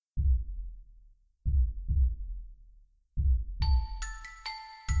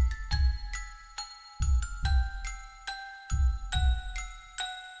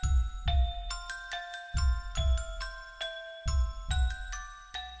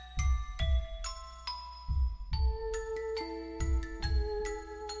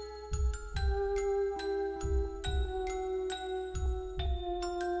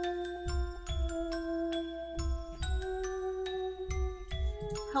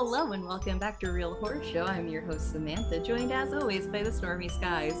Hello and welcome back to Real Horror Show. I'm your host Samantha, joined as always by the Stormy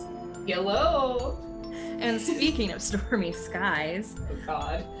Skies. Hello. And speaking of stormy skies, Oh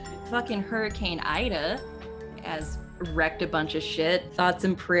God, fucking Hurricane Ida has wrecked a bunch of shit. Thoughts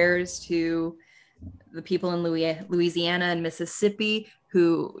and prayers to the people in Louisiana and Mississippi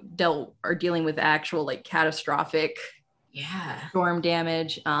who are dealing with actual like catastrophic storm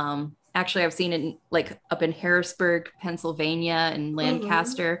damage. Actually, I've seen it like up in Harrisburg, Pennsylvania, and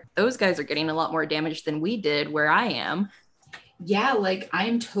Lancaster. Those guys are getting a lot more damage than we did where I am. Yeah, like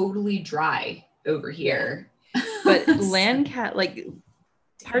I'm totally dry over here. But Lancaster, like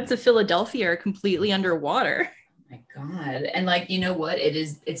parts of Philadelphia are completely underwater. Oh my God. And like, you know what?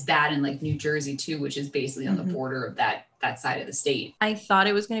 It's bad in like New Jersey too, which is basically on the border of that side of the state. I thought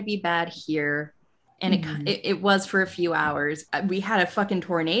it was going to be bad here. And it was for a few hours. We had a fucking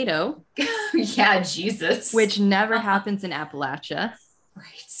tornado. Yeah, Jesus. Which never happens in Appalachia.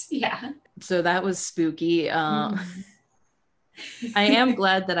 Right. Yeah. So that was spooky. I am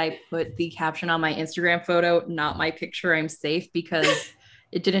glad that I put the caption on my Instagram photo, not my picture, I'm safe, because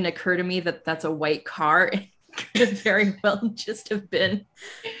it didn't occur to me that that's a white car. It could have very well just have been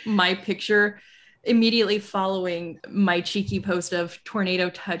my picture immediately following my cheeky post of tornado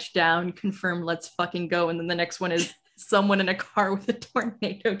touchdown, confirmed, let's fucking go. And then the next one is someone in a car with a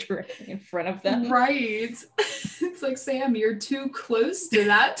tornado directly in front of them. Right. It's like, Sam, you're too close to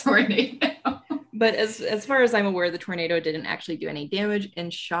that tornado. But as far as I'm aware, the tornado didn't actually do any damage.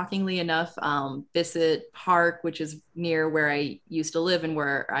 And shockingly enough, Bissett Park, which is near where I used to live and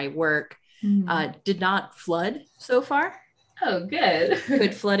where I work, did not flood so far. Oh, good.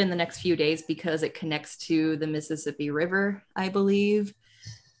 Could flood in the next few days because it connects to the Mississippi River, I believe.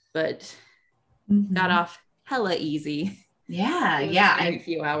 But got off hella easy. Yeah, A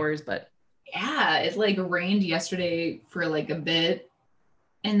few hours, but yeah, it like rained yesterday for like a bit,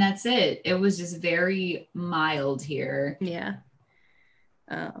 and that's it. It was just very mild here. Yeah.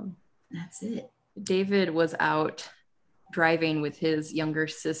 That's it. David was out driving with his younger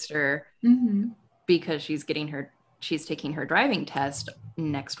sister because she's taking her driving test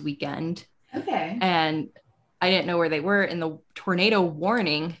next weekend. Okay. And I didn't know where they were, and the tornado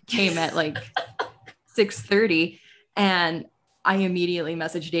warning came at like 6:30, and I immediately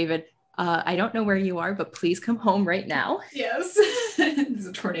messaged David, I don't know where you are, but please come home right now. Yes. There's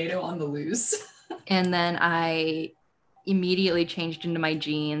a tornado on the loose. And then I immediately changed into my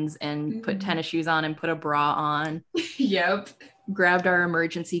jeans and put tennis shoes on and put a bra on. Yep. Grabbed our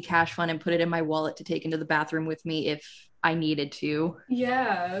emergency cash fund and put it in my wallet to take into the bathroom with me if I needed to.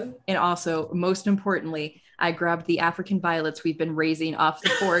 Yeah. And also, most importantly, I grabbed the African violets we've been raising off the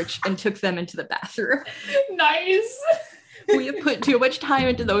porch and took them into the bathroom. Nice. We have put too much time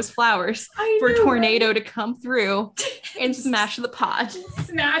into those flowers for a tornado to come through and smash the pot.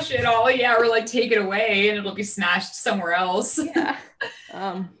 Smash it all. Yeah, or like take it away and it'll be smashed somewhere else. Yeah.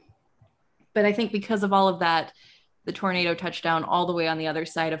 But I think because of all of that, the tornado touched down all the way on the other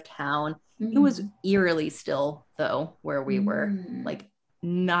side of town. It was eerily still, though, where we were. Like,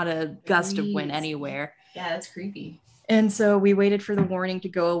 not a gust of wind anywhere. Yeah, that's creepy. And so we waited for the warning to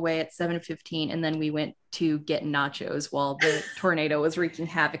go away at 7:15, and then we went to get nachos while the tornado was wreaking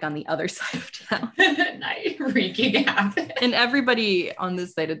havoc on the other side of town. Nice. Wreaking havoc. And everybody on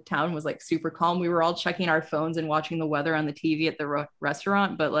this side of town was like super calm. We were all checking our phones and watching the weather on the TV at the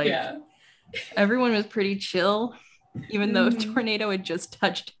restaurant, but like everyone was pretty chill, even though a tornado had just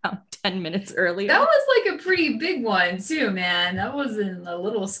touched down 10 minutes earlier. That was like a pretty big one too, man. That wasn't a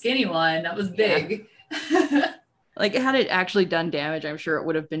little skinny one. That was big. Yeah. Like, had it actually done damage, I'm sure it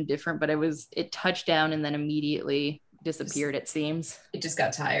would have been different, but it touched down and then immediately disappeared, it seems. It just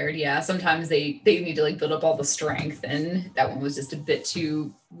got tired. Yeah. Sometimes they need to like build up all the strength, and that one was just a bit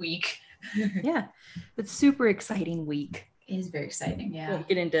too weak. Yeah. It's super exciting week. It is very exciting. Yeah. Won't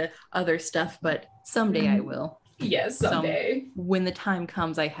get into other stuff, but someday I will. Yes, someday. When the time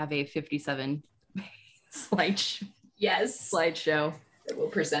comes, I have a 57 slideshow. That we'll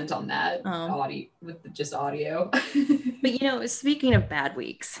present on that audio with just audio. But speaking of bad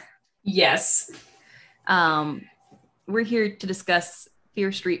weeks, yes, we're here to discuss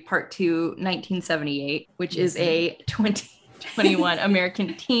Fear Street Part 2, 1978, which is a 2021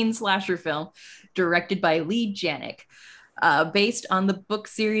 American teen slasher film directed by Lee Janik. Based on the book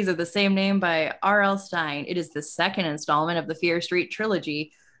series of the same name by R.L. Stine. It is the second installment of the Fear Street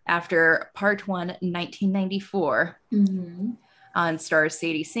trilogy after Part 1, 1994. On stars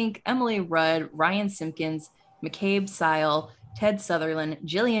Sadie Sink, Emily Rudd, Ryan Simpkins, McCabe Sile, Ted Sutherland,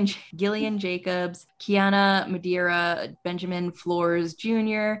 Gillian Jacobs, Kiana Madeira, Benjamin Flores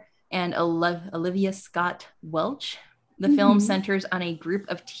Jr., and Olivia Scott Welch. The film centers on a group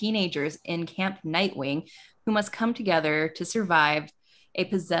of teenagers in Camp Nightwing who must come together to survive a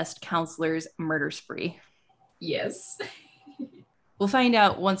possessed counselor's murder spree. Yes. We'll find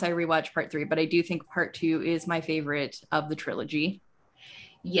out once I rewatch part 3, but I do think part 2 is my favorite of the trilogy.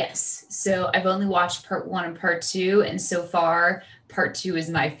 Yes. So I've only watched part 1 and part 2, and so far part 2 is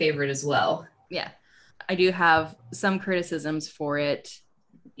my favorite as well. Yeah. I do have some criticisms for it,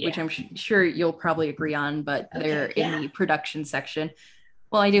 which I'm sure you'll probably agree on, but they're in the production section.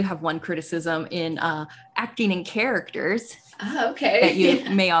 Well, I do have one criticism in acting and characters. Okay. That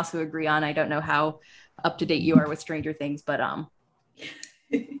you may also agree on. I don't know how up to date you are with Stranger Things, but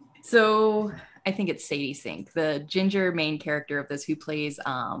so I think it's Sadie Sink, the ginger main character of this, who plays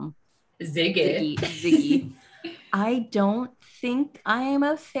Ziggy. I don't think I am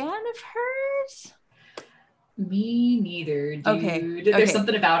a fan of hers. Me neither, dude. Okay. There's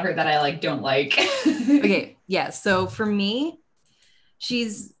something about her that I don't like. Okay, yeah. So for me,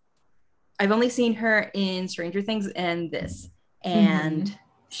 I've only seen her in Stranger Things and this, and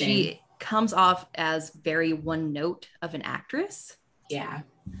she comes off as very one note of an actress. Yeah.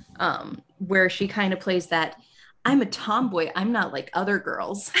 Where she kind of plays that I'm a tomboy, I'm not like other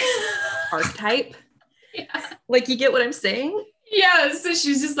girls archetype. Yeah. You get what I'm saying? Yeah. So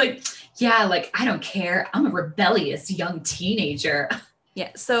she's just I don't care. I'm a rebellious young teenager.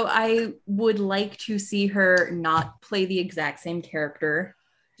 Yeah. So I would like to see her not play the exact same character.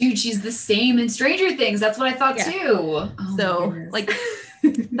 Dude, she's the same in Stranger Things. That's what I thought too. Oh, so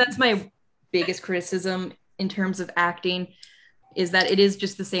that's my biggest criticism in terms of acting, is that it is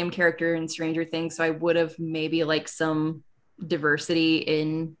just the same character in Stranger Things. So I would have maybe some diversity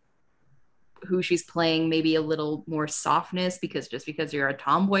in who she's playing, maybe a little more softness, because just because you're a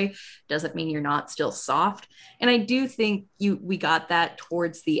tomboy doesn't mean you're not still soft. And I do think we got that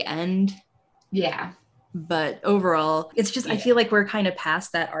towards the end. Yeah. But overall, it's just, I feel like we're kind of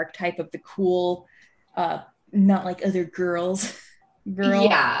past that archetype of the cool, not like other girls girl.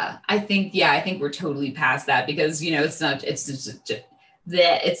 Yeah, I think we're totally past that, because it's not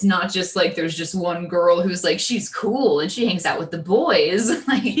just there's just one girl who's she's cool and she hangs out with the boys.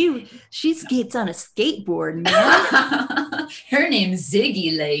 She skates on a skateboard, man. Her name's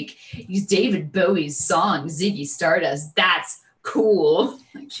Ziggy. Use David Bowie's song Ziggy Stardust. That's cool.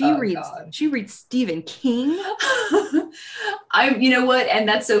 She reads Stephen King. You know what? And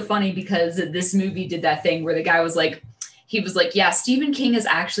that's so funny, because this movie did that thing where the guy was yeah, Stephen King is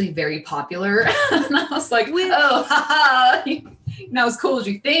actually very popular. And I was oh, haha. Not as cool as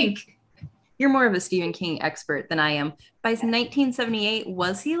you think. You're more of a Stephen King expert than I am. By 1978,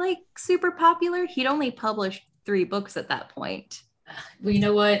 was he super popular? He'd only published 3 books at that point. Well, you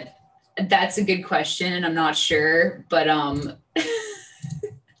know what? That's a good question, and I'm not sure, but I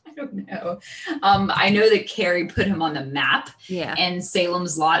don't know. I know that Carrie put him on the map. Yeah. And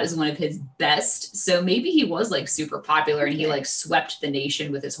Salem's Lot is one of his best. So maybe he was super popular, and he swept the nation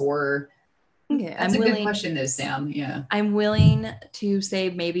with his horror. Okay. That's a good question though, Sam. Yeah. I'm willing to say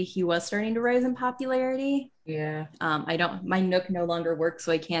maybe he was starting to rise in popularity. Yeah. My Nook no longer works,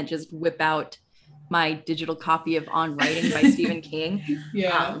 so I can't just whip out my digital copy of On Writing by Stephen King.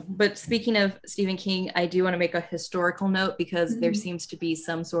 Yeah. But speaking of Stephen King, I do want to make a historical note, because there seems to be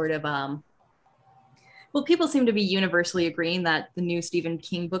some sort of, people seem to be universally agreeing that the new Stephen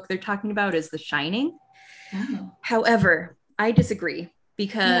King book they're talking about is The Shining. Oh. However, I disagree,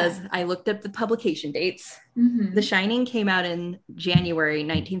 because I looked up the publication dates. The Shining came out in January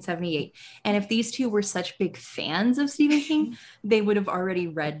 1978. And if these two were such big fans of Stephen King, they would have already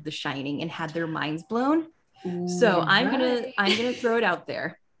read The Shining and had their minds blown. So I'm gonna throw it out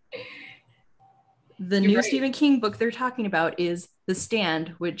there. The new Stephen King book they're talking about is The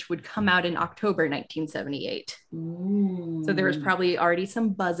Stand, which would come out in October 1978. So there was probably already some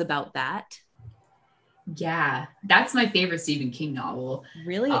buzz about that. Yeah, that's my favorite Stephen King novel.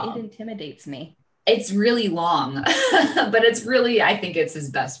 Really? It intimidates me. It's really long, but I think it's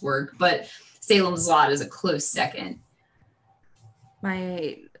his best work. But Salem's Lot is a close second.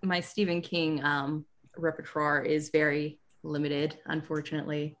 My Stephen King repertoire is very limited,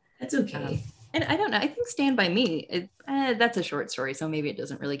 unfortunately. That's okay. And I don't know. I think Stand By Me, that's a short story, so maybe it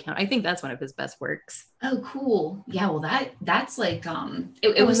doesn't really count. I think that's one of his best works. Oh, cool. Yeah, well, that's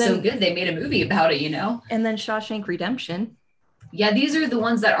it was so good they made a movie about it, And then Shawshank Redemption. Yeah, these are the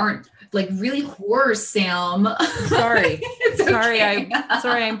ones that aren't really horror, Sam. Sorry. Okay.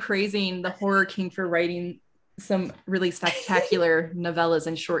 I'm praising the horror king for writing some really spectacular novellas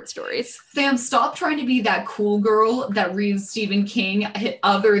and short stories. Sam, stop trying to be that cool girl that reads Stephen King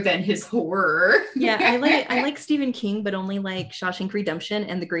other than his horror. Yeah, I like Stephen King, but only like Shawshank Redemption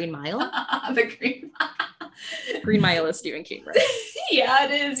and The Green Mile. The Green Green Mile is Stephen King, right? Yeah,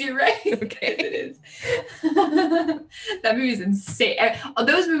 it is. You're right. Okay. It is. That movie is insane.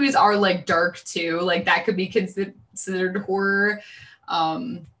 Those movies are like dark too. Like that could be considered horror.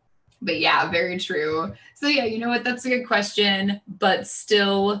 But yeah, very true. So yeah, you know what? That's a good question. But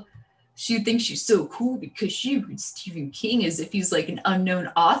still, she thinks she's so cool because she reads Stephen King as if he's like an unknown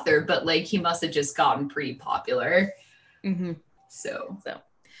author, but like he must have just gotten pretty popular. Mm-hmm. So.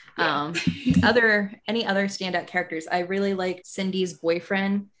 Yeah. Any other standout characters? I really liked Cindy's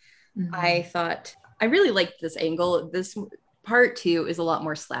boyfriend. Mm-hmm. I really liked this angle. This part 2 is a lot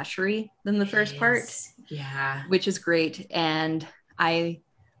more slashery than the first part. Yeah. Which is great. And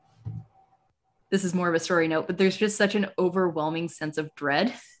this is more of a story note, but there's just such an overwhelming sense of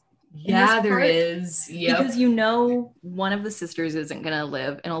dread. Yeah, there is. Yep. Because one of the sisters isn't going to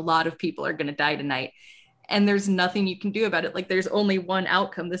live and a lot of people are going to die tonight. And there's nothing you can do about it. Like there's only one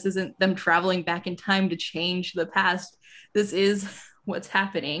outcome. This isn't them traveling back in time to change the past. This is what's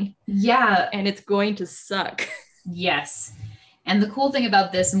happening. Yeah. And it's going to suck. Yes. And the cool thing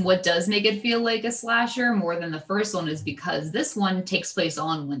about this and what does make it feel like a slasher more than the first one is because this one takes place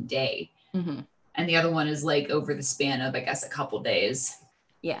all in one day. Mm-hmm. And the other one is like over the span of, I guess, a couple days.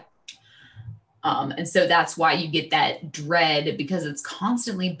 Yeah. And so that's why you get that dread because it's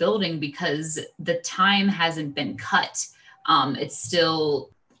constantly building because the time hasn't been cut. It's still,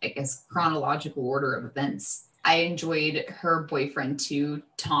 I guess, chronological order of events. I enjoyed her boyfriend too,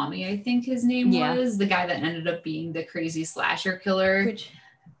 Tommy, I think his name was, the guy that ended up being the crazy slasher killer. Which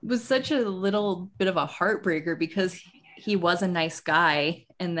was such a little bit of a heartbreaker because he was a nice guy.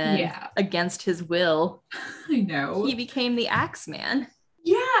 And then against his will, I know, he became the Axeman.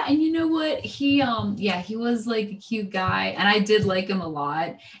 Yeah, and you know what? He was like a cute guy, and I did like him a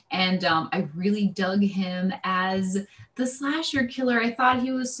lot. And I really dug him as the slasher killer. I thought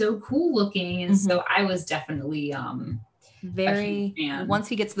he was so cool looking, and so I was definitely very. Once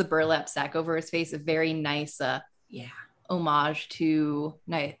he gets the burlap sack over his face, a very nice homage to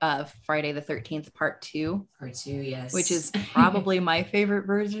Friday the 13th Part 2. Part 2, yes, which is probably my favorite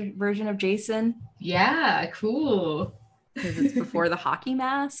version of Jason. Yeah, cool. Because it's before the hockey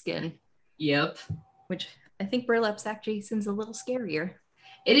mask and which I think burlap sack Jason's a little scarier.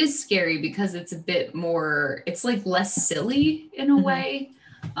 It is scary because it's a bit more, it's like less silly in a way,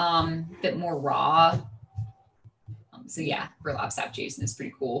 a bit more raw. So yeah, burlap sack Jason is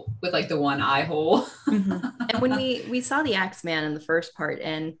pretty cool with like the one eye hole. And when we saw the Axeman in the first part,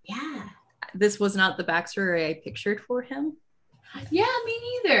 and this was not the backstory I pictured for him. Yeah,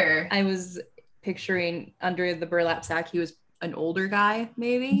 me neither. I was picturing under the burlap sack he was an older guy,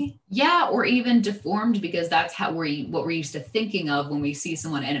 maybe. Yeah, or even deformed because that's what we're used to thinking of when we see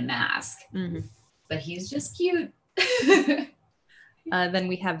someone in a mask. But he's just cute. Then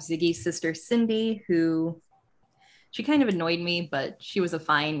we have Ziggy's sister Cindy, who she kind of annoyed me, but she was a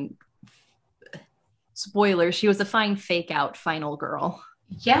fine she was a fine fake out final girl.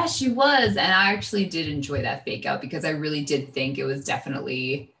 Yeah, she was, and I actually did enjoy that fake out because I really did think it was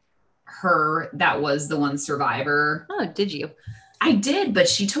definitely her that was the one survivor. Oh, did you? I did, but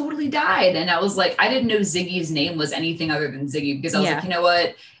she totally died. And I was like, I didn't know Ziggy's name was anything other than Ziggy because I was like, you know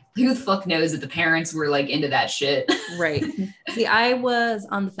what? Who the fuck knows that the parents were like into that shit? Right. See, I was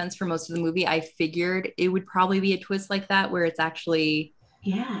on the fence for most of the movie. I figured it would probably be a twist like that where it's actually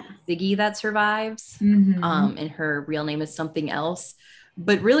Ziggy that survives. And her real name is something else.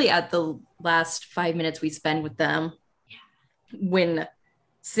 But really at the last 5 minutes we spend with them, when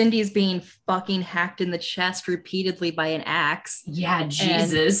Cindy's being fucking hacked in the chest repeatedly by an axe. Yeah,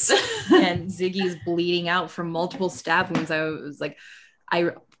 Jesus. And Ziggy's bleeding out from multiple stab wounds. I was like,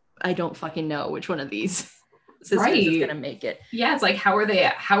 I don't fucking know which one of these sisters is gonna make it. Yeah, it's like how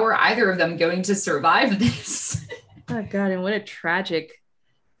are either of them going to survive this? Oh god, and what a tragic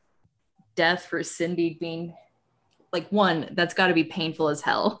death for Cindy being like, one, that's got to be painful as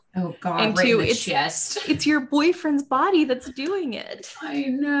hell. Oh god, and right two, in the chest. It's your boyfriend's body that's doing it. I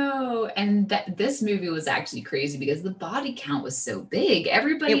know. And this movie was actually crazy because the body count was so big.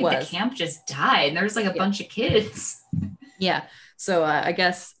 Everybody at the camp just died. And there was like a bunch of kids. Yeah. So I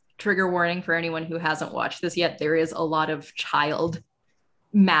guess trigger warning for anyone who hasn't watched this yet. There is a lot of child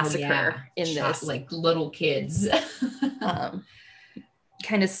massacre in this. Like little kids.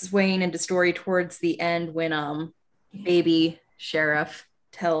 Kind of swaying into story towards the end when baby sheriff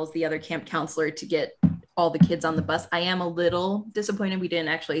tells the other camp counselor to get all the kids on the bus. I am a little disappointed we didn't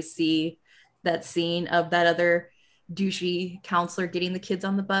actually see that scene of that other douchey counselor getting the kids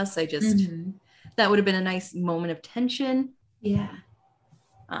on the bus. That would have been a nice moment of tension. Yeah.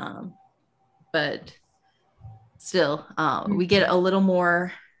 But still, we get a little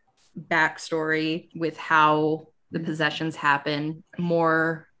more backstory with how the possessions happen,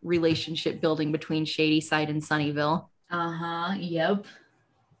 more relationship building between Shadyside and Sunnyvale. Yep.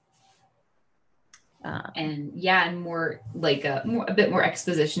 And more like a bit more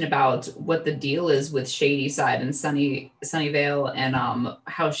exposition about what the deal is with Shadyside and Sunnyvale, and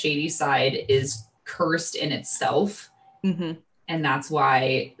how Shadyside is cursed in itself. And that's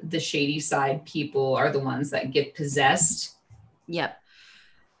why the Shadyside people are the ones that get possessed. Yep.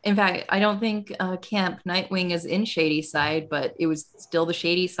 In fact, I don't think Camp Nightwing is in Shadyside, but it was still the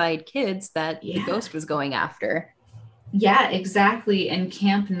Shadyside kids that the ghost was going after. Yeah, exactly. And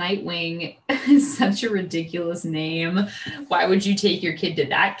Camp Nightwing is such a ridiculous name. Why would you take your kid to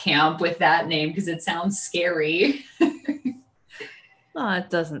that camp with that name? Because it sounds scary. It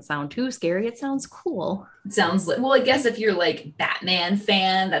doesn't sound too scary. It sounds cool. It sounds like, well, I guess if you're like Batman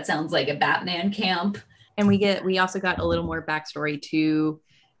fan, that sounds like a Batman camp. And we also got a little more backstory to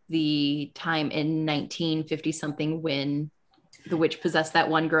the time in 1950 something when the witch possessed that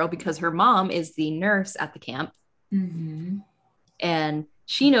one girl, because her mom is the nurse at the camp. And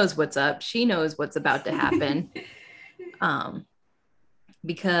she knows what's up. She knows what's about to happen.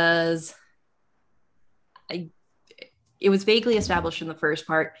 Because it was vaguely established in the first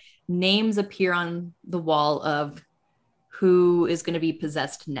part. Names appear on the wall of who is going to be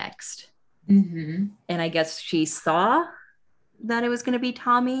possessed next. And I guess she saw that it was going to be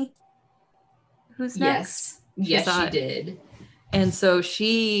Tommy who's next. Yes, she did. And so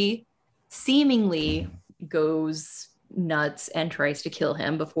she seemingly goes nuts and tries to kill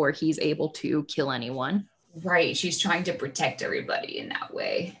him before he's able to kill anyone. Right. She's trying to protect everybody in that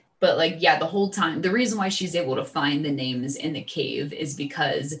way. But like, yeah, the whole time, the reason why she's able to find the names in the cave is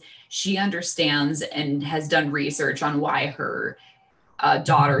because she understands and has done research on why her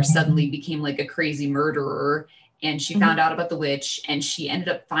daughter suddenly became like a crazy murderer. And she found out about the witch, and she ended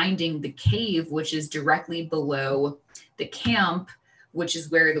up finding the cave, which is directly below the camp, which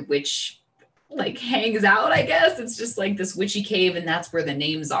is where the witch like hangs out, I guess. It's just like this witchy cave, and that's where the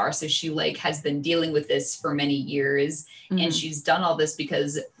names are. So she like has been dealing with this for many years, and she's done all this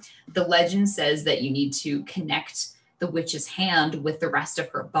because the legend says that you need to connect the witch's hand with the rest of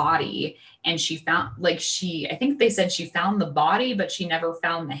her body. And she found I think they said she found the body, but she never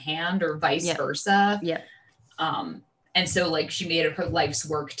found the hand, or vice versa. Yeah. And so like she made it her life's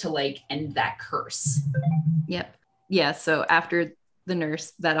work to like end that curse. Yep. Yeah. So after the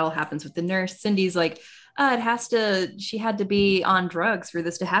nurse, that all happens with the nurse. Cindy's like, she had to be on drugs for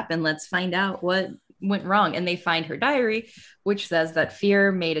this to happen. Let's find out what went wrong. And they find her diary, which says that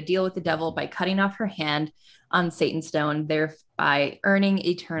Fear made a deal with the devil by cutting off her hand on Satan's stone, thereby earning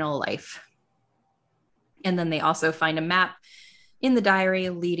eternal life. And then they also find a map in the diary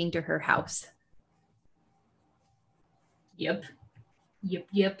leading to her house. Yep.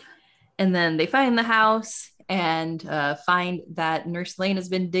 And then they find the house and find that Nurse Lane has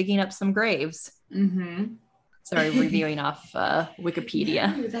been digging up some graves. Sorry, reviewing off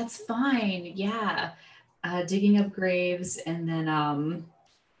Wikipedia. No, that's fine. Yeah. Digging up graves, and then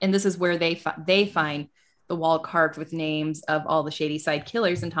and this is where they find the wall carved with names of all the Shadyside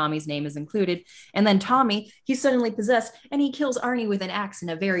killers, and Tommy's name is included. And then Tommy, he's suddenly possessed, and he kills Arnie with an axe in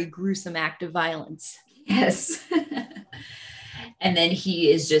a very gruesome act of violence. Yes. And then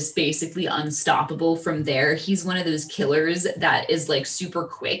he is just basically unstoppable from there. He's one of those killers that is like super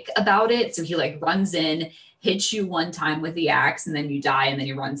quick about it. So he like runs in, hits you one time with the axe, and then you die, and then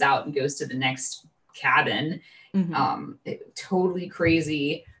he runs out and goes to the next cabin. Totally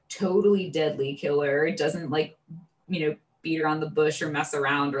crazy, totally deadly killer. It doesn't like, beat around the bush or mess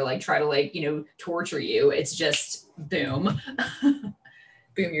around or like try to like, torture you. It's just boom. Boom,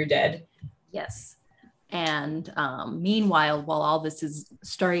 you're dead. Yes. And meanwhile, while all this is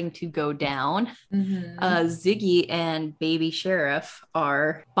starting to go down, Ziggy and Baby Sheriff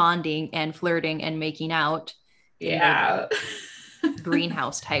are bonding and flirting and making out. Yeah.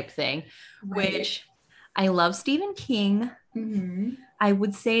 Greenhouse type thing, which I love Stephen King. I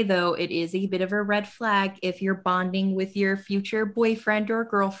would say, though, it is a bit of a red flag if you're bonding with your future boyfriend or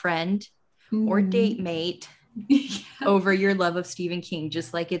girlfriend or date mate over your love of Stephen King,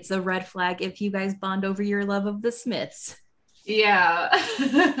 just like it's a red flag if you guys bond over your love of the Smiths. Yeah.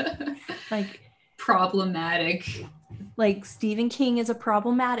 Like problematic. Like Stephen King is a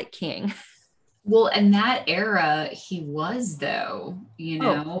problematic king. Well, in that era, he was though,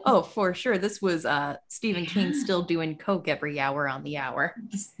 Oh, for sure. This was Stephen King still doing coke every hour on the hour.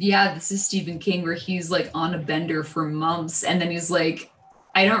 Yeah, this is Stephen King where he's like on a bender for months, and then he's like,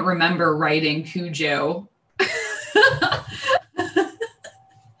 I don't remember writing Cujo.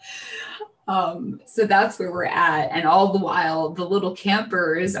 So that's where we're at. And all the while, the little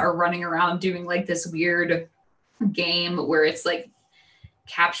campers are running around doing like this weird game where it's like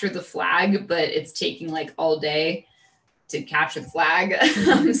capture the flag, but it's taking like all day to capture the flag.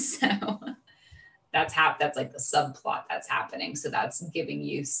 So that's like the subplot that's happening. So that's giving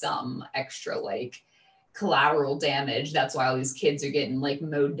you some extra like collateral damage. That's why all these kids are getting like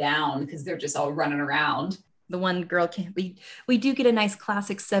mowed down because they're just all running around. The one girl can't we do get a nice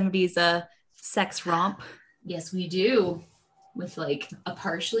classic 70s sex romp. Yes, we do. With like a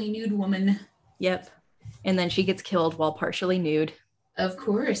partially nude woman. Yep. And then she gets killed while partially nude. Of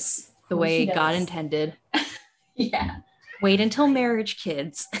course. The way God intended. Yeah. Wait until marriage,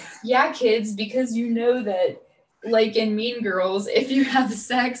 kids. Yeah, kids, because you know that, like in Mean Girls, if you have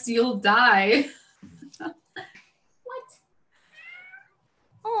sex, you'll die. What?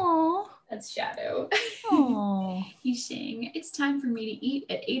 Aww. That's Shadow. Aww. He's saying, it's time for me to eat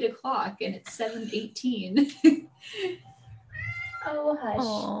at 8 o'clock and it's 7:18. Oh, hush.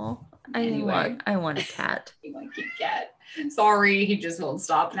 Aww. Anyway. I want a cat. You want a cute cat. Sorry, he just won't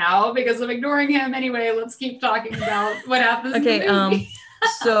stop now because I'm ignoring him. Anyway, let's keep talking about what happens. Okay,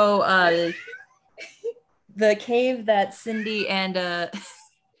 so the cave that Cindy and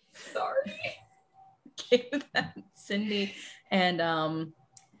sorry. Cave that Cindy and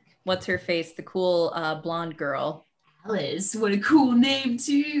what's her face? The cool blonde girl. Alice, what a cool name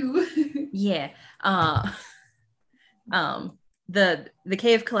too. Yeah. The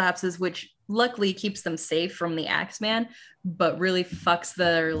cave collapses, which luckily keeps them safe from the Axeman, but really fucks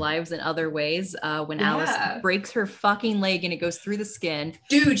their lives in other ways when Alice breaks her fucking leg and it goes through the skin.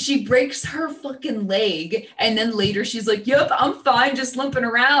 Dude, she breaks her fucking leg and then later she's like, yep, I'm fine just limping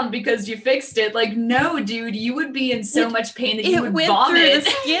around because you fixed it. Like, no, dude, you would be in so much pain that you would vomit. It went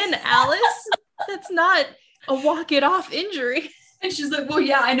through the skin, Alice. That's not a walk it off injury. And she's like, well,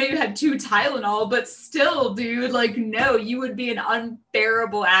 yeah, I know you had 2 Tylenol, but still, dude, like, no, you would be in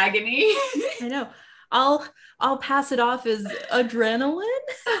unbearable agony. I know. I'll pass it off as adrenaline.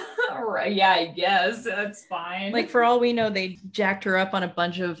 Right, yeah, I guess. That's fine. Like, for all we know, they jacked her up on a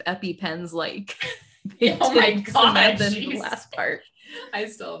bunch of EpiPens, like, oh my God, in the last part. I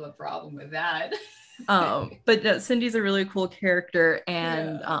still have a problem with that. But no, Cindy's a really cool character,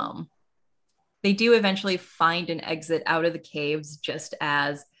 and they do eventually find an exit out of the caves just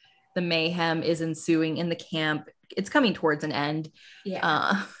as the mayhem is ensuing in the camp. It's coming towards an end.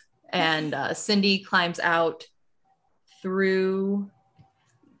 Yeah. And Cindy climbs out through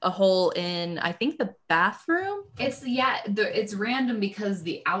a hole in, I think, the bathroom. It's random because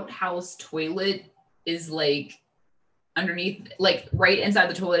the outhouse toilet is like underneath, like right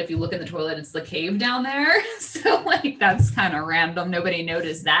inside the toilet. If you look in the toilet, it's the cave down there. So like that's kind of random. Nobody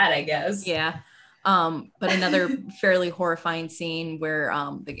noticed that, I guess. Yeah. But another fairly horrifying scene where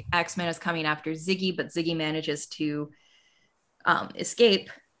the Axeman is coming after Ziggy, but Ziggy manages to escape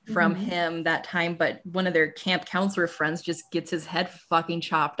from him that time, but one of their camp counselor friends just gets his head fucking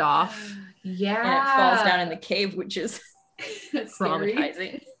chopped off. Yeah. And it falls down in the cave, which is traumatizing.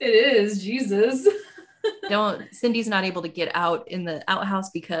 Scary. It is, Jesus. Cindy's not able to get out in the outhouse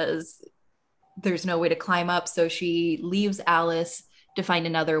because there's no way to climb up, so she leaves Alice to find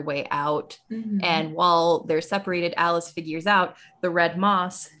another way out. And while they're separated, Alice figures out the red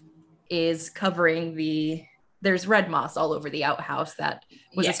moss is covering there's red moss all over the outhouse that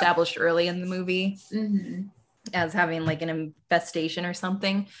was established early in the movie as having like an infestation or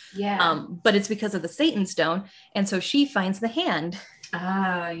something. But it's because of the Satan stone. And so she finds the hand.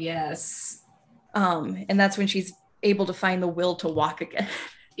 Ah, yes. And that's when she's able to find the will to walk again.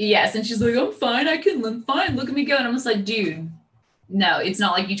 Yes. And she's like, I'm fine. I can live fine. Look at me go. And I'm just like, dude, no, it's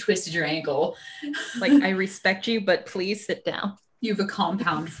not like you twisted your ankle. Like, I respect you, but please sit down. You have a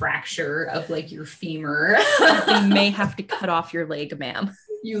compound fracture of like your femur. You may have to cut off your leg, ma'am.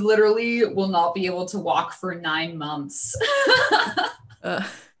 You literally will not be able to walk for 9 months. Anyway.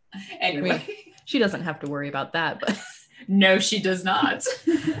 I mean, she doesn't have to worry about that, but no, she does not.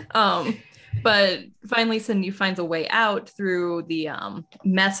 But finally Cindy finds a way out through the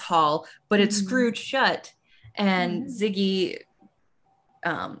mess hall, but it's screwed shut, and Ziggy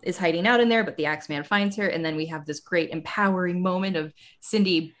is hiding out in there, but the Axeman finds her, and then we have this great empowering moment of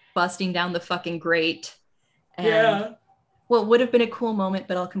Cindy busting down the fucking grate. And well, it would have been a cool moment,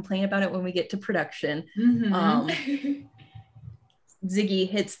 but I'll complain about it when we get to production. Ziggy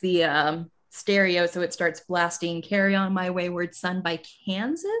hits the stereo, so it starts blasting Carry On My Wayward Son by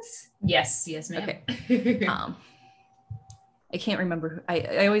Kansas. Yes, ma'am. Okay. I can't remember.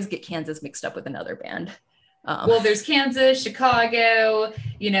 I always get Kansas mixed up with another band. Well, there's Kansas, Chicago,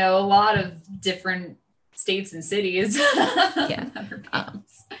 a lot of different states and cities. Yeah.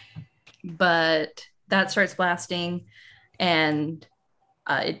 But that starts blasting, and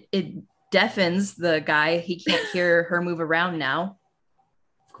it deafens the guy. He can't hear her move around now.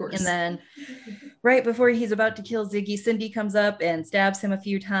 Of course. And then right before he's about to kill Ziggy, Cindy comes up and stabs him a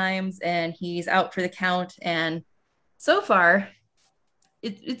few times, and he's out for the count. And so far,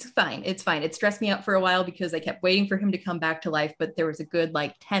 it's fine. It's fine. It stressed me out for a while because I kept waiting for him to come back to life, but there was a good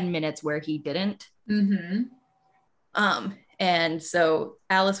 10 minutes where he didn't. Mm-hmm. And so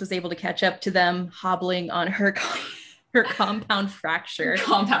Alice was able to catch up to them, hobbling on her compound fracture.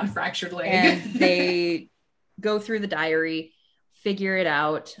 Compound fractured leg. And they go through the diary, figure it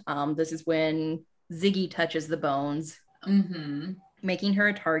out. This is when Ziggy touches the bones, making her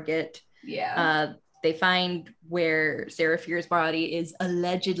a target. Yeah. They find where Sarah Fier's body is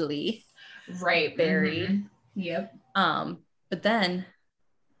allegedly buried. Mm-hmm. Yep. But then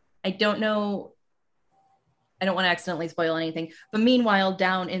I don't know. I don't want to accidentally spoil anything. But meanwhile,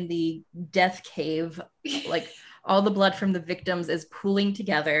 down in the death cave, all the blood from the victims is pooling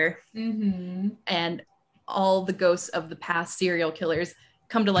together, and all the ghosts of the past serial killers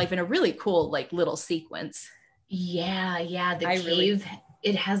come to life in a really cool little sequence. Yeah. The cave.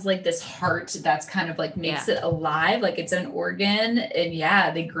 It has this heart that's kind of makes it alive, it's an organ,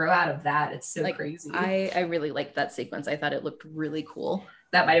 and they grow out of that. It's so crazy. I really liked that sequence. I thought it looked really cool.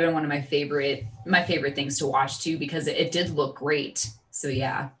 That might have been one of my favorite things to watch too, because it did look great. So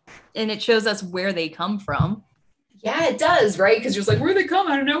yeah. And it shows us where they come from. Yeah, it does, right? Because you're just where they come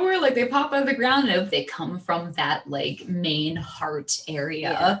out of nowhere, they pop out of the ground, and if they come from that main heart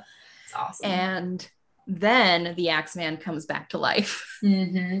area. It's awesome. And then the Axeman comes back to life.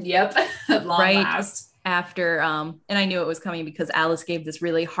 Yep. At long last. After, and I knew it was coming because Alice gave this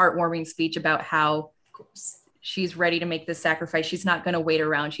really heartwarming speech about how she's ready to make this sacrifice. She's not going to wait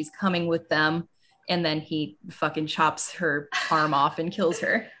around. She's coming with them. And then he fucking chops her arm off and kills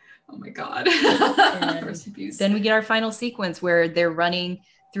her. Oh my God. Then we get our final sequence where they're running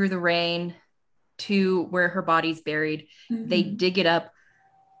through the rain to where her body's buried. They dig it up,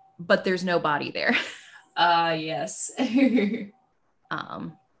 but there's no body there. Yes.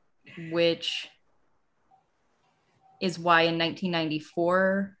 Which is why in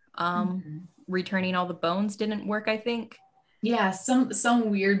 1994, returning all the bones didn't work, I think. Yeah, some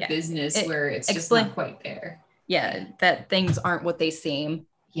weird business where it's just not quite there. Yeah, that things aren't what they seem.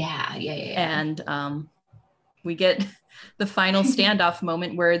 Yeah. And we get the final standoff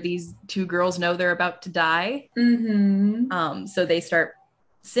moment where these two girls know they're about to die. So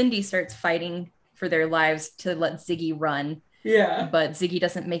Cindy starts fighting for their lives to let Ziggy run. Yeah. But Ziggy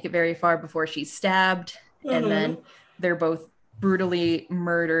doesn't make it very far before she's stabbed. And then they're both brutally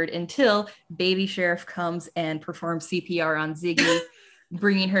murdered until Baby Sheriff comes and performs CPR on Ziggy,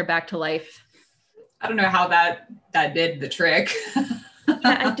 bringing her back to life. I don't know how that did the trick.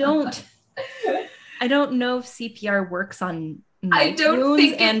 I don't know if CPR works on I don't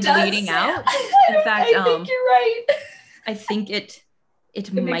think it and does. bleeding out. In fact, I think you're right. I think it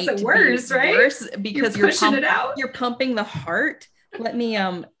makes might it worse, be right? worse because you're pushing it out. You're pumping the heart. Let me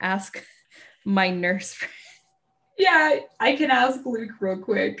ask my nurse. Yeah, I can ask Luke real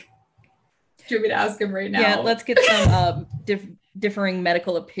quick. Do you want me to ask him right now? Yeah, let's get some differing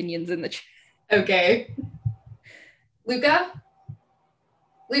medical opinions in the chat. Okay. Luca?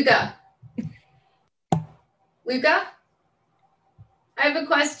 I have a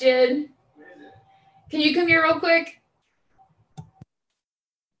question. Can you come here real quick?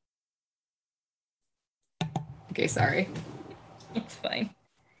 Okay, sorry. It's fine.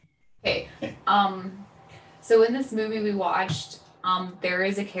 Okay. So in this movie we watched, there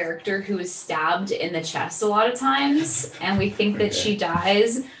is a character who is stabbed in the chest a lot of times, and we think that she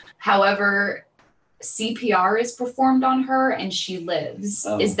dies. However, CPR is performed on her and she lives.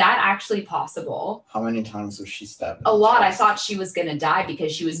 Oh. Is that actually possible? How many times was she stabbed? A lot. I thought she was going to die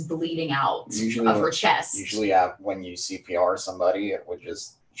because she was bleeding out of her chest. Usually when you CPR somebody, it would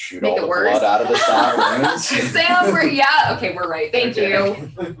just shoot Make all it the worse. blood out of the side wounds. Sam, okay, we're right. Thank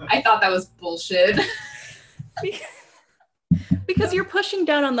you. I thought that was bullshit. Because you're pushing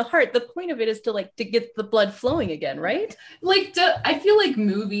down on the heart. The point of it is to get the blood flowing again, right? I feel like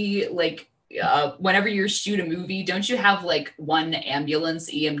movie, whenever you shoot a movie, don't you have one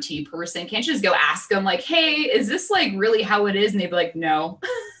ambulance EMT person? Can't you just go ask them hey, is this really how it is? And they'd be like, no.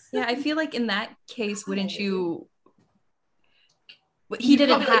 Yeah, I feel like in that case, wouldn't you? He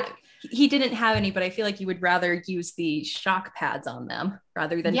didn't have. he didn't have any, but I feel like you would rather use the shock pads on them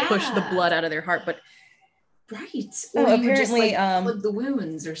rather than push the blood out of their heart. But right. Or you apparently, would just, like, plug the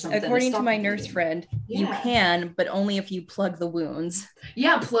wounds or something. According to my nurse friend, you can, but only if you plug the wounds.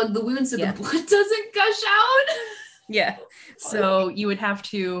 Yeah, plug the wounds so the blood doesn't gush out. Yeah. So you would have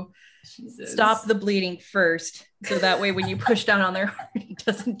to stop the bleeding first, so that way when you push down on their heart, it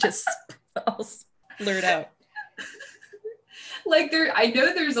doesn't just all blurt out. Like I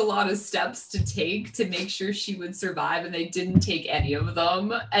know there's a lot of steps to take to make sure she would survive, and they didn't take any of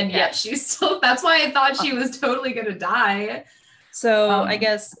them, and yet she's still. That's why I thought she was totally gonna die. So I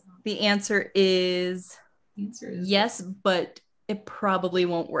guess the answer is yes, but it probably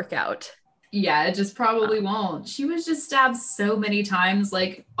won't work out. Yeah, it just probably won't. She was just stabbed so many times,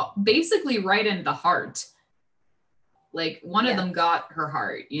 like basically right in the heart. Like one of them got her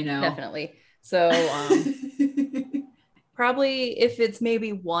heart, you know. Definitely. So probably if it's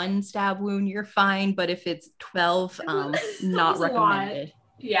maybe one stab wound, you're fine. But if it's 12, not recommended.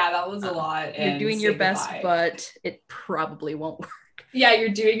 Yeah, that was a lot. You're doing your best, but it probably won't work. Yeah, you're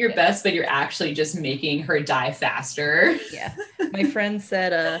doing your best, but you're actually just making her die faster. Yeah. My friend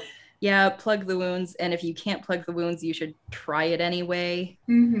said, yeah, plug the wounds. And if you can't plug the wounds, you should try it anyway.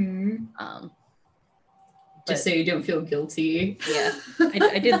 Mm-hmm. Just so you don't feel guilty. Yeah.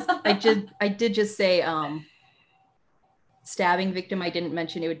 I did just say stabbing victim. I didn't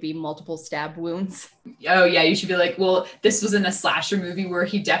mention it would be multiple stab wounds. Oh yeah, you should be like, well, this was in a slasher movie where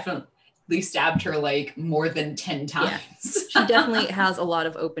he definitely stabbed her like more than 10 times. Yeah. She definitely has a lot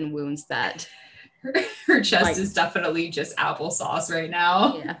of open wounds that her chest is definitely just applesauce right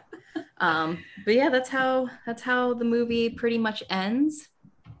now. Yeah. But yeah, that's how the movie pretty much ends.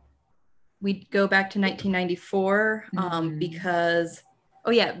 We go back to 1994 because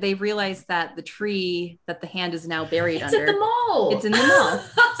they realized that the tree that the hand is now buried under. It's at the mall. It's in the mall.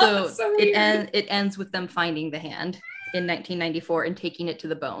 So it ends with them finding the hand in 1994 and taking it to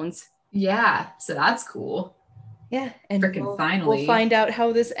the bones. Yeah, so that's cool. Yeah, and finally we'll find out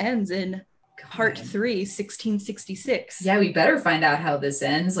how this ends in Part 3, 1666. Yeah, we better find out how this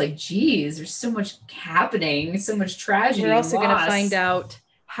ends. Like, geez, there's so much happening, so much tragedy. We're also going to find out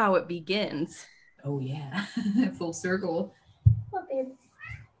how it begins. Oh, yeah. Full circle. Oh, babe.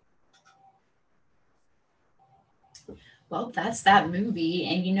 Well, that's that movie.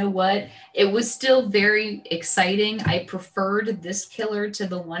 And you know what? It was still very exciting. I preferred this killer to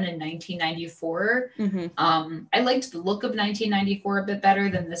the one in 1994. Mm-hmm. I liked the look of 1994 a bit better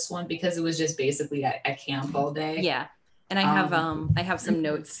than this one because it was just basically at camp all day. Yeah. And I have some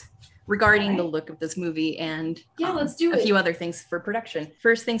notes regarding the look of this movie and let's do a few other things for production.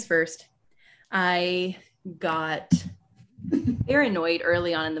 First things first, I got paranoid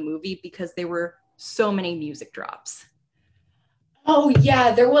early on in the movie because there were so many music drops. Oh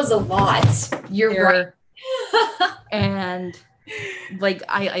yeah, there was a lot. You're right. And like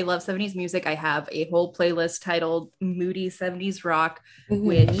I love 70s music. I have a whole playlist titled Moody 70s Rock,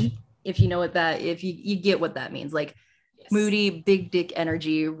 which if you know if you get what that means, like moody, big dick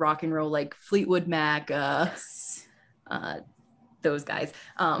energy, rock and roll, like Fleetwood Mac, those guys.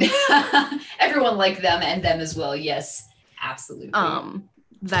 Everyone liked them and them as well. Yes, absolutely.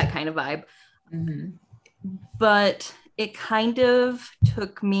 That kind of vibe. Mm-hmm. But it kind of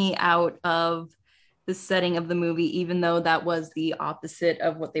took me out of the setting of the movie, even though that was the opposite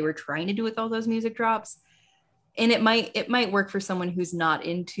of what they were trying to do with all those music drops. And it might work for someone who's not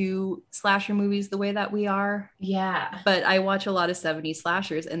into slasher movies the way that we are. Yeah. But I watch a lot of 70s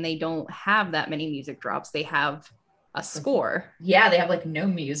slashers and they don't have that many music drops. They have a score. Yeah, they have like no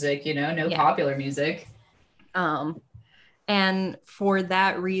music, no popular music. And for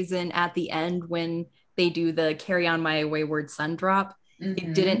that reason, at the end, when they do the Carry On My Wayward Son drop,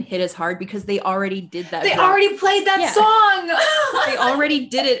 it didn't hit as hard because they already did that. They already played that song. They already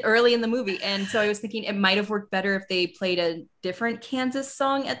did it early in the movie. And so I was thinking it might have worked better if they played a different Kansas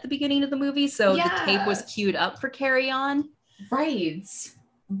song at the beginning of the movie. So the tape was queued up for Carry On. Right.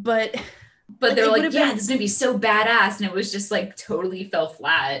 But they're like, this is going to be so badass. And it was just like totally fell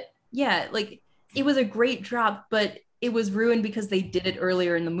flat. Yeah. Like it was a great drop, but it was ruined because they did it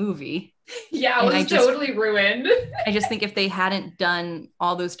earlier in the movie. Yeah, it was totally ruined. I just think if they hadn't done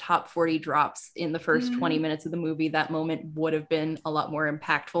all those top 40 drops in the first 20 minutes of the movie, that moment would have been a lot more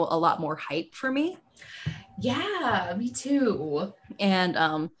impactful, a lot more hype for me. Yeah, me too.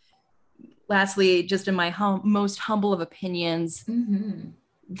 And lastly, just in my most humble of opinions,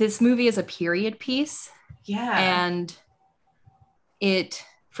 this movie is a period piece. Yeah. And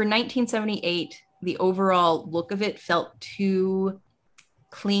for 1978, the overall look of it felt too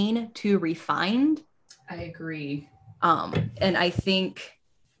clean, too refined. I agree. And I think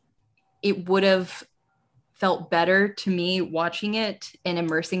it would have felt better to me watching it and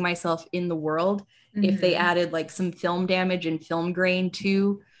immersing myself in the world if they added like some film damage and film grain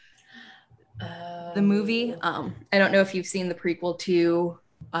to the movie. I don't know if you've seen the prequel to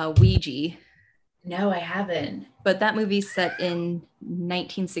Ouija. No, I haven't. But that movie's set in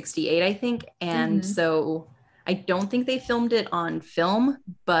 1968, I think. And so I don't think they filmed it on film,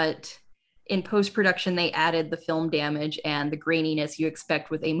 but in post-production, they added the film damage and the graininess you expect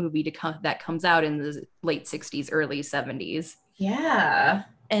with a movie that comes out in the late 60s, early 70s. Yeah.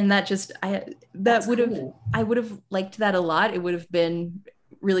 And that just, I would have liked that a lot. It would have been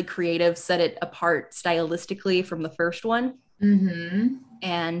really creative, set it apart stylistically from the first one.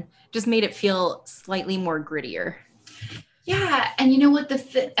 And just made it feel slightly more grittier. Yeah, and you know what,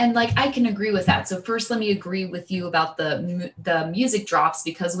 and like I can agree with that. So first, let me agree with you about the music drops,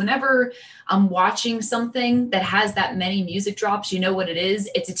 because whenever I'm watching something that has that many music drops, you know what it is?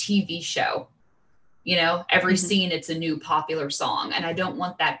 It's a TV show. You know, every scene, it's a new popular song, and I don't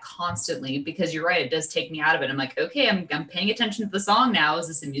want that constantly, because you're right, it does take me out of it. I'm like, okay, I'm paying attention to the song now. Is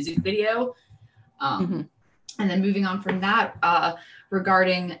this a music video? And then moving on from that,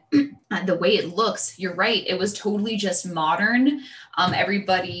 regarding the way it looks, you're right. It was totally just modern.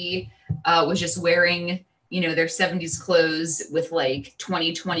 Everybody was just wearing, you know, their 70s clothes with like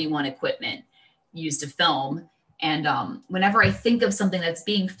 2021 equipment used to film. And whenever I think of something that's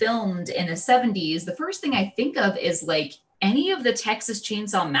being filmed in the 70s, the first thing I think of is like any of the Texas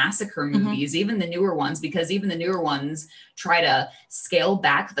Chainsaw Massacre movies, even the newer ones, because even the newer ones try to scale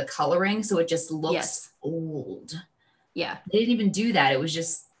back the coloring so it just looks old. Yeah. They didn't even do that. It was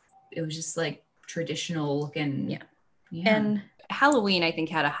just like traditional looking. Yeah. And Halloween, I think,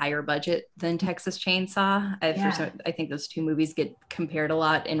 had a higher budget than Texas Chainsaw. I think those two movies get compared a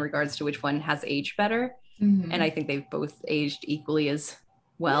lot in regards to which one has aged better. And I think they've both aged equally as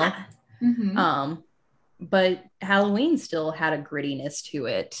well. But Halloween still had a grittiness to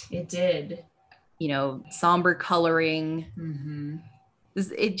it. It did. You know, somber coloring.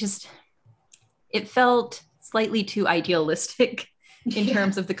 It felt slightly too idealistic in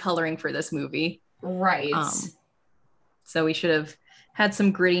terms of the coloring for this movie. Right. So we should have had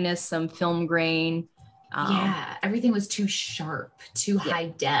some grittiness, some film grain. Everything was too sharp, too high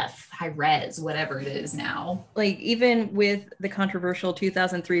def, high res, whatever it is now. Like even with the controversial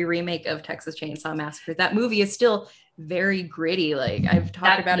 2003 remake of Texas Chainsaw Massacre, that movie is still very gritty. Like I've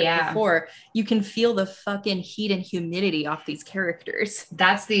talked about it before. You can feel the fucking heat and humidity off these characters.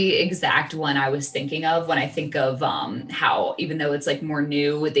 That's the exact one I was thinking of when I think of how, even though it's like more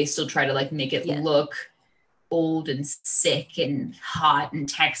new, they still try to like make it look old and sick and hot in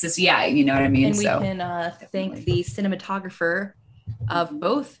Texas. Yeah, you know what I mean? And we can thank the cinematographer of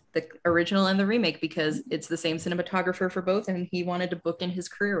both the original and the remake, because it's the same cinematographer for both, and he wanted to book in his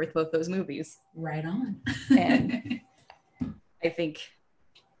career with both those movies. Right on. And I think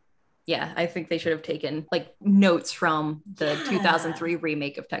they should have taken like notes from the 2003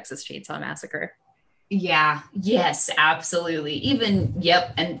 remake of Texas Chainsaw Massacre. Yeah. Yes, absolutely. And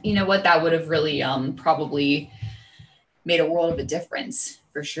you know what? That would have really probably made a world of a difference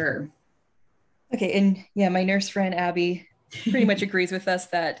for sure. Okay. And my nurse friend Abby pretty much agrees with us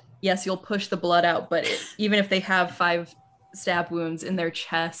that yes, you'll push the blood out, but even if they have 5 stab wounds in their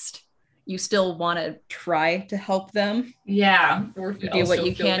chest, you still want to try to help them. Yeah. You do what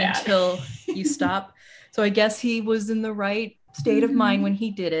you can until you stop. So I guess he was in the right state of mind when he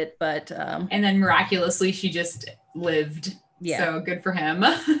did it, but and then miraculously she just lived. So good for him.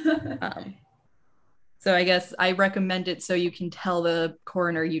 So I guess I recommend it so you can tell the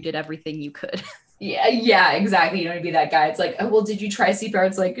coroner you did everything you could. Yeah, exactly. You don't want to be that guy. It's like, oh well, did you try CPR?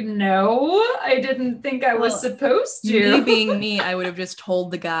 It's like, no, I didn't think I was supposed to. Me being me, I would have just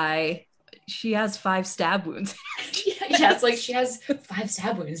told the guy she has 5 stab wounds. Yeah, it's like she has 5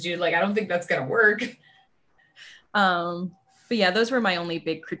 stab wounds, dude. Like I don't think that's gonna work. But yeah, those were my only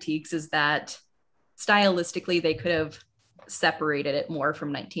big critiques, is that stylistically they could have separated it more from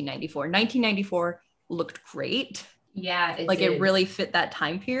 1994. 1994 looked great. Yeah, it really fit that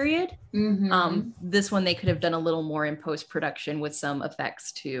time period. This one they could have done a little more in post-production with some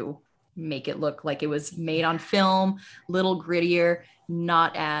effects to make it look like it was made on film, little grittier,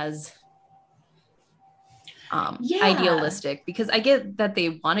 not as idealistic, because I get that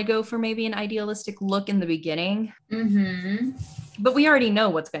they want to go for maybe an idealistic look in the beginning, but we already know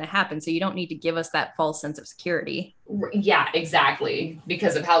what's going to happen, so you don't need to give us that false sense of security. Yeah, exactly,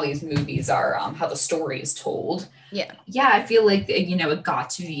 because of how these movies are, how the story is told. I feel like, you know, it got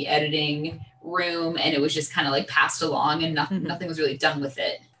to the editing room and it was just kind of like passed along and nothing was really done with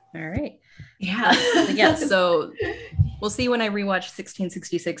it. All right. Yeah. Yeah, so we'll see when I rewatch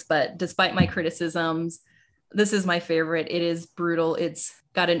 1666, but despite my criticisms, this is my favorite. It is brutal. It's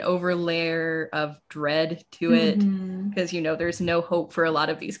got an overlayer of dread to it because, there's no hope for a lot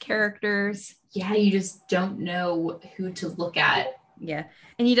of these characters. Yeah, you just don't know who to look at. Yeah.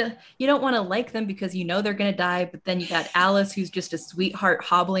 And you don't want to like them because they're going to die, but then you got Alice, who's just a sweetheart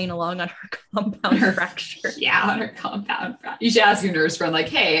hobbling along on her compound fracture. Yeah, on her compound fracture. You should ask your nurse friend, like,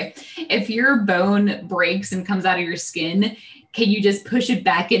 hey, if your bone breaks and comes out of your skin, can you just push it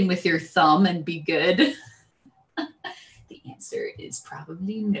back in with your thumb and be good? The answer is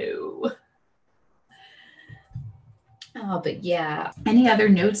probably no. Oh, but yeah. Any other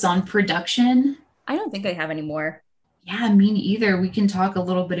notes on production? I don't think I have any more. Yeah, me neither. We can talk a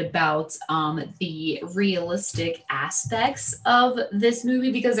little bit about the realistic aspects of this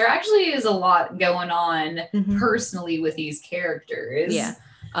movie, because there actually is a lot going on personally with these characters. Yeah.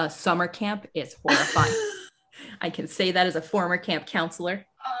 Summer camp is horrifying. I can say that as a former camp counselor.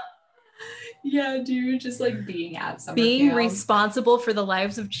 Yeah, dude, just like being at summer being camp. Responsible for the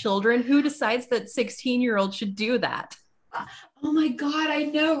lives of children. Who decides that 16-year-olds should do that? Oh my God, I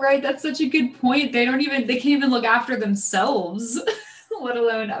know, right? That's such a good point. They can't even look after themselves, let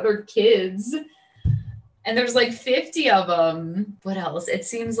alone other kids. And there's like 50 of them. What else? It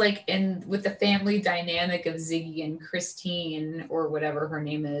seems like with the family dynamic of Ziggy and Christine, or whatever her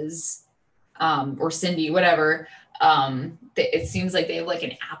name is, or Cindy, whatever. It seems like they have like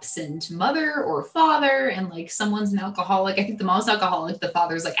an absent mother or father, and like someone's an alcoholic. I think the mom's alcoholic, the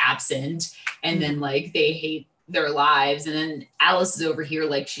father's like absent, and then like they hate their lives. And then Alice is over here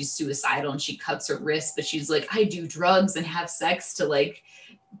like she's suicidal and she cuts her wrist, but she's like, I do drugs and have sex to like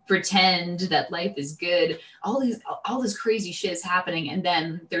pretend that life is good. All this crazy shit is happening. And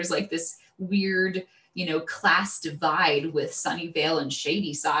then there's like this weird, class divide with Sunnyvale and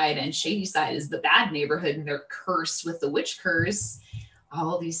Shadyside, and Shadyside is the bad neighborhood and they're cursed with the witch curse.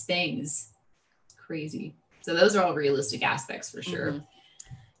 All these things. Crazy. So those are all realistic aspects for sure.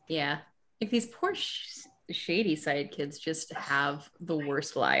 Yeah. Like these poor Shadyside kids just have the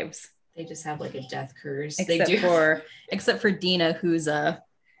worst lives. They just have like a death curse. Except for Dina, who's a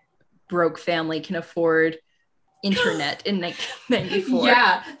broke family, can afford internet in 1994.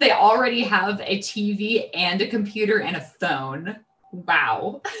 Yeah, they already have a TV and a computer and a phone.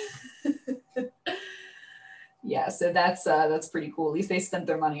 Wow. Yeah, so that's pretty cool. At least they spent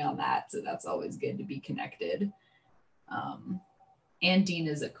their money on that, so that's always good to be connected. And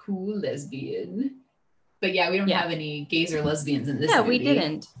Dina's a cool lesbian. But yeah, we don't have any gays or lesbians in this movie.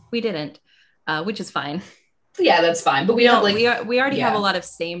 We didn't, which is fine. Yeah, that's fine. But we don't like... We already have a lot of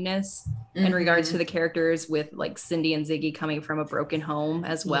sameness in regards to the characters, with like Cindy and Ziggy coming from a broken home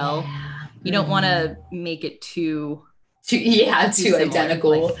as well. Yeah. You don't want to make it too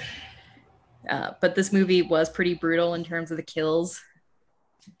identical. But this movie was pretty brutal in terms of the kills.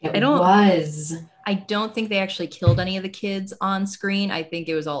 I don't think they actually killed any of the kids on screen. I think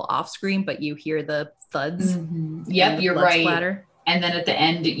it was all off screen, but you hear the thuds. Yep, you're right. Splatter. And then at the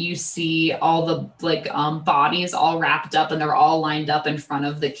end, you see all the bodies all wrapped up, and they're all lined up in front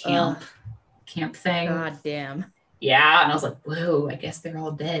of the camp thing. God damn. Yeah, and I was like, whoa, I guess they're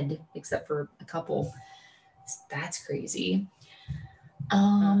all dead except for a couple. That's crazy.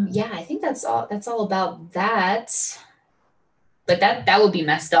 Yeah, I think that's all about that. But that would be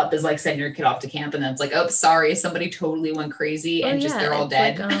messed up, is like sending your kid off to camp and then it's like, oh, sorry, somebody totally went crazy and they're all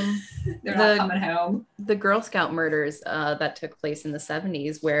dead. Like, they're not coming home. The Girl Scout murders that took place in the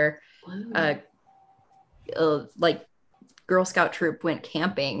 70s, where like Girl Scout troop went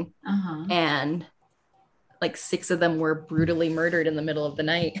camping and like 6 of them were brutally murdered in the middle of the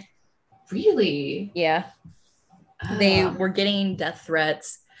night. Really? Yeah. They were getting death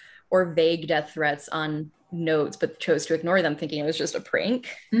threats or vague death threats on notes, but chose to ignore them, thinking it was just a prank.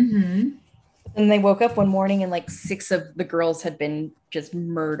 And they woke up one morning and like 6 of the girls had been just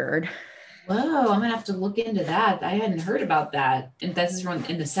murdered. Whoa, I'm gonna have to look into that. I hadn't heard about that. And this is from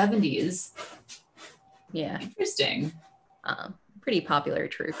in the 70s. Yeah. Interesting. Pretty popular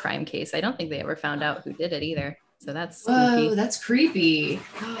true crime case. I don't think they ever found out who did it either. So that's spooky. That's creepy.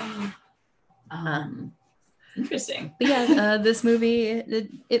 Interesting. But yeah, this movie,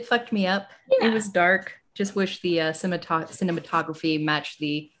 it fucked me up. Yeah. It was dark. Just wish the cinematography matched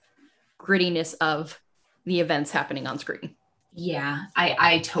the grittiness of the events happening on screen. Yeah,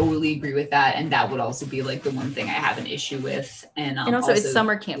 I totally agree with that. And that would also be like the one thing I have an issue with. And also it's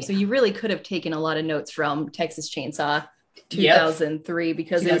summer camp. So you really could have taken a lot of notes from Texas Chainsaw 2003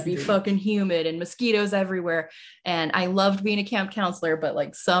 because it would be fucking humid and mosquitoes everywhere. And I loved being a camp counselor, but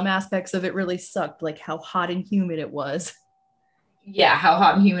like some aspects of it really sucked, like how hot and humid it was. Yeah, how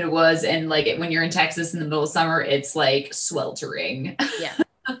hot and humid it was. And like when you're in Texas in the middle of summer, it's like sweltering. Yeah.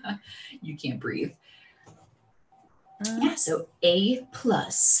 You can't breathe. Yeah, so A+.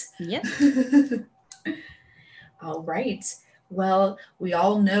 Yep. All right. Well, we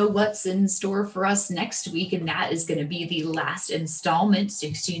all know what's in store for us next week, and that is going to be the last installment,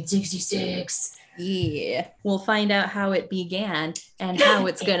 1666. Yeah. We'll find out how it began and how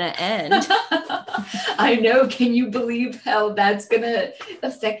it's going to end. I know. Can you believe how that's going to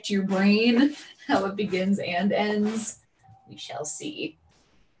affect your brain? How it begins and ends? We shall see.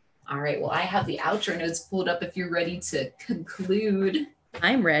 All right. Well, I have the outro notes pulled up if you're ready to conclude.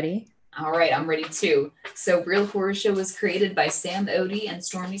 I'm ready. All right, I'm ready too. So Real Horror Show was created by Sam Odie and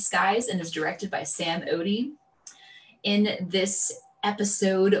Stormy Skies and is directed by Sam Odie. In this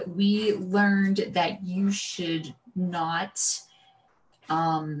episode, we learned that you should not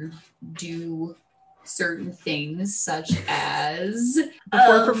do certain things such as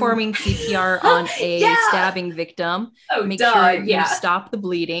before performing CPR on a stabbing victim, make sure you stop the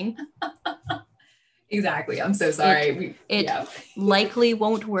bleeding. Exactly. I'm so sorry. It likely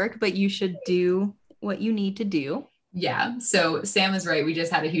won't work, but you should do what you need to do. Yeah. So Sam is right. We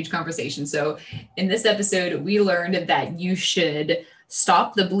just had a huge conversation. So in this episode, we learned that you should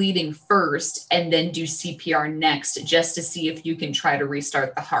stop the bleeding first and then do CPR next, just to see if you can try to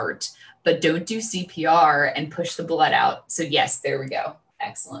restart the heart. But don't do CPR and push the blood out. So yes, there we go.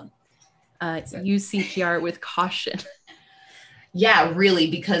 Excellent. Use CPR with caution. Yeah,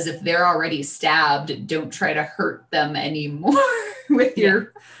 really, because if they're already stabbed, don't try to hurt them anymore with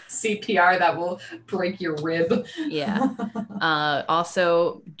your CPR. That will break your rib. Yeah.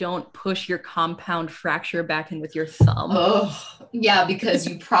 Also, don't push your compound fracture back in with your thumb. Oh, yeah, because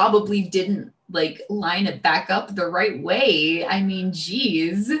you probably didn't like line it back up the right way. I mean,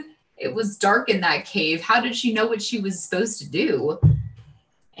 geez, it was dark in that cave. How did she know what she was supposed to do?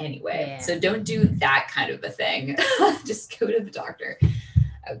 Anyway, so don't do that kind of a thing. Just go to the doctor.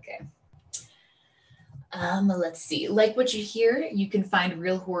 Okay. Let's see. Like what you hear, you can find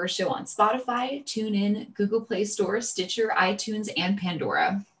Real Horror Show on Spotify, TuneIn, Google Play Store, Stitcher, iTunes, and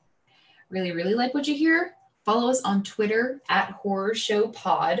Pandora. Really, really like what you hear? Follow us on Twitter at Horror Show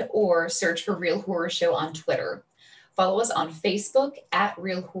Pod or search for Real Horror Show on Twitter. Follow us on Facebook at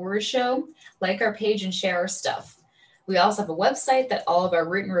Real Horror Show. Like our page and share our stuff. We also have a website that all of our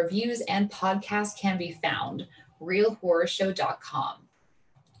written reviews and podcasts can be found, realhorrorshow.com.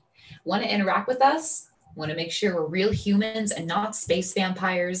 Want to interact with us? Want to make sure we're real humans and not space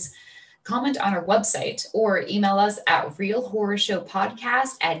vampires? Comment on our website or email us at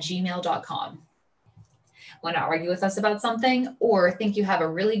realhorrorshowpodcast@gmail.com. Want to argue with us about something or think you have a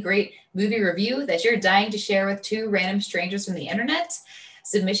really great movie review that you're dying to share with two random strangers from the internet?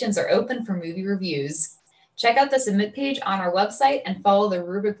 Submissions are open for movie reviews. Check out the submit page on our website and follow the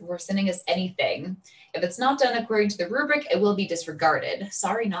rubric before sending us anything. If it's not done according to the rubric, it will be disregarded.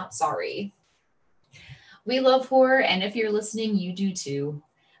 Sorry, not sorry. We love horror, and if you're listening, you do too.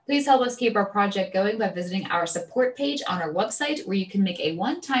 Please help us keep our project going by visiting our support page on our website, where you can make a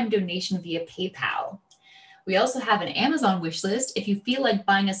one-time donation via PayPal. We also have an Amazon wish list. If you feel like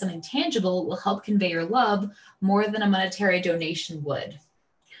buying us something tangible will help convey your love more than a monetary donation would.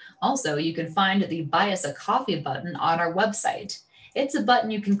 Also, you can find the Buy Us a Coffee button on our website. It's a button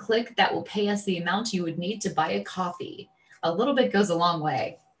you can click that will pay us the amount you would need to buy a coffee. A little bit goes a long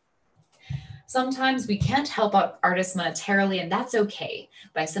way. Sometimes we can't help out artists monetarily, and that's okay.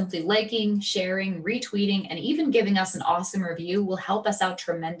 By simply liking, sharing, retweeting, and even giving us an awesome review will help us out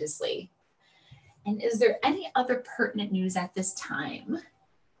tremendously. And is there any other pertinent news at this time?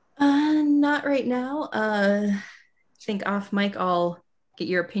 Not right now. I think off mic I'll get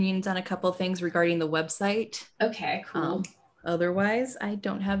your opinions on a couple of things regarding the website. Okay, cool. Otherwise, I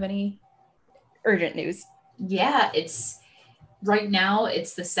don't have any urgent news. Yeah, right now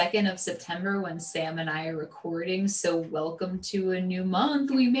it's the 2nd of September when Sam and I are recording. So welcome to a new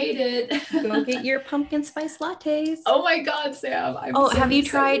month. We made it. Go get your pumpkin spice lattes. Oh my God, Sam. Have you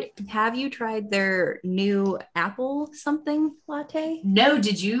tried their new apple something latte? No,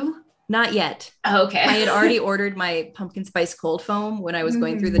 did you? Not yet. Oh, okay. I had already ordered my pumpkin spice cold foam when I was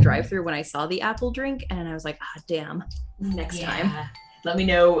going through the drive-thru when I saw the apple drink, and I was like, damn, next time. Let me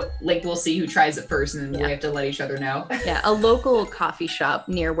know, like, we'll see who tries it first, and then we have to let each other know. Yeah, a local coffee shop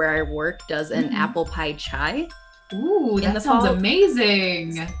near where I work does an apple pie chai. Ooh, that sounds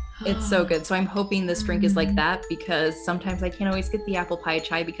amazing. It's so good. So I'm hoping this drink is like that, because sometimes I can't always get the apple pie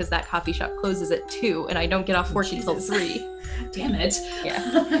chai because that coffee shop closes at 2 and I don't get off work until 3. Damn it.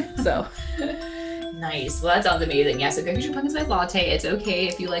 Yeah. So nice. Well, that sounds amazing. Yeah, so go get your pumpkin spice latte. It's okay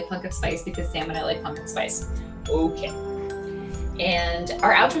if you like pumpkin spice because Sam and I like pumpkin spice. Okay. And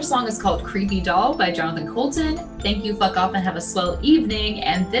our outro song is called Creepy Doll by Jonathan Colton. Thank you, fuck off, and have a swell evening.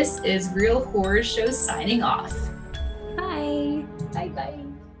 And this is Real Horror Show signing off. Bye. Bye bye.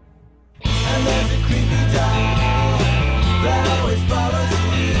 And there's a creepy doll that always